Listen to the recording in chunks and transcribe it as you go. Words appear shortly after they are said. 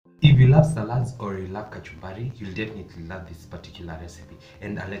love salads or you love kachumbari, you'll definitely love this particular recipe,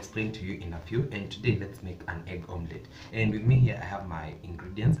 and I'll explain to you in a few. And today let's make an egg omelette. And with me here I have my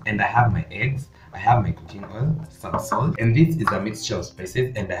ingredients, and I have my eggs, I have my cooking oil, some salt, and this is a mixture of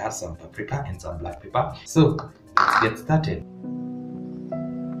spices, and I have some paprika and some black pepper. So let's get started.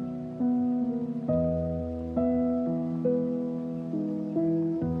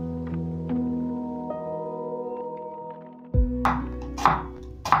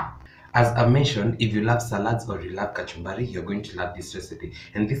 As I mentioned, if you love salads or you love kachumbari, you're going to love this recipe.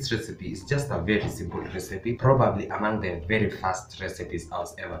 And this recipe is just a very simple recipe, probably among the very first recipes I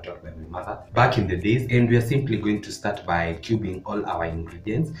was ever taught by my mother back in the days. And we are simply going to start by cubing all our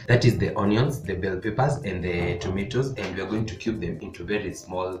ingredients. That is the onions, the bell peppers, and the tomatoes. And we are going to cube them into very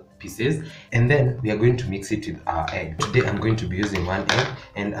small pieces. And then we are going to mix it with our egg. Today I'm going to be using one egg,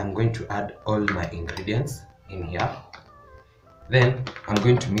 and I'm going to add all my ingredients in here. Then I'm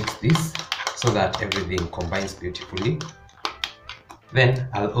going to mix this so that everything combines beautifully. Then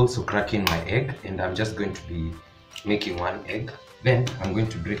I'll also crack in my egg, and I'm just going to be making one egg. Then I'm going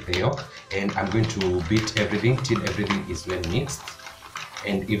to break the yolk, and I'm going to beat everything till everything is well mixed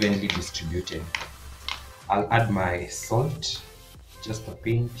and evenly distributed. I'll add my salt, just a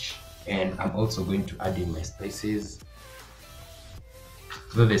pinch, and I'm also going to add in my spices,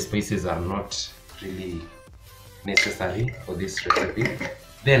 though the spices are not really necessary for this recipe.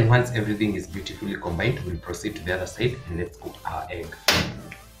 Then once everything is beautifully combined, we'll proceed to the other side and let's cook our egg.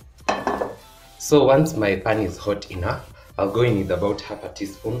 So once my pan is hot enough, I'll go in with about half a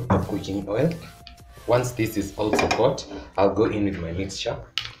teaspoon of cooking oil. Once this is also hot, I'll go in with my mixture.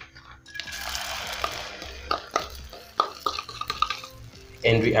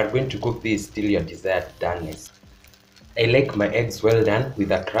 And we are going to cook this till your desired doneness. I like my eggs well done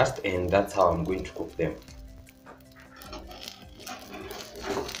with a crust, and that's how I'm going to cook them.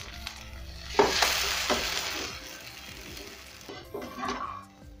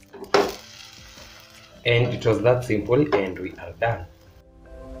 And it was that simple, and we are done.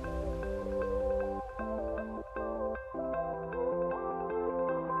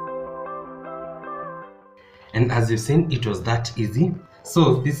 And as you've seen, it was that easy.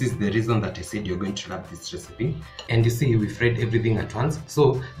 So this is the reason that I said you're going to love this recipe. And you see, we fried everything at once,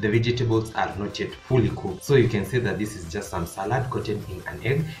 so the vegetables are not yet fully cooked. So you can say that this is just some salad coated in an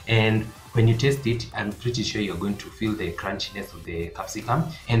egg, and when you taste it, I'm pretty sure you're going to feel the crunchiness of the capsicum,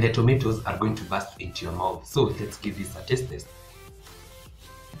 and the tomatoes are going to burst into your mouth. So let's give this a taste test.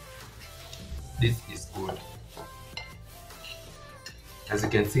 This is good. As you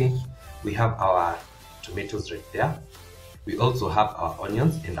can see, we have our tomatoes right there. We also have our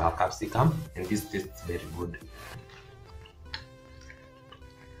onions and our capsicum, and this tastes very good.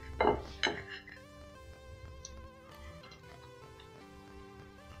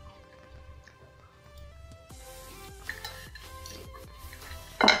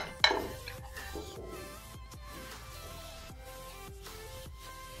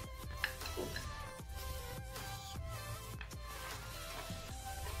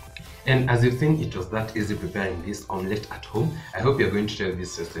 And as you've seen, it was that easy preparing this omelette at home. I hope you're going to try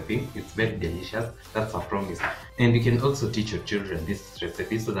this recipe. It's very delicious, that's a promise. And you can also teach your children this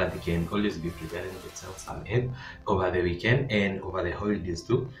recipe so that they can always be preparing themselves an egg over the weekend and over the holidays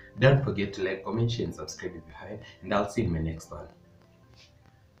too. Don't forget to like, comment, share, and subscribe if you haven't. And I'll see you in my next one.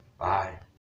 Bye.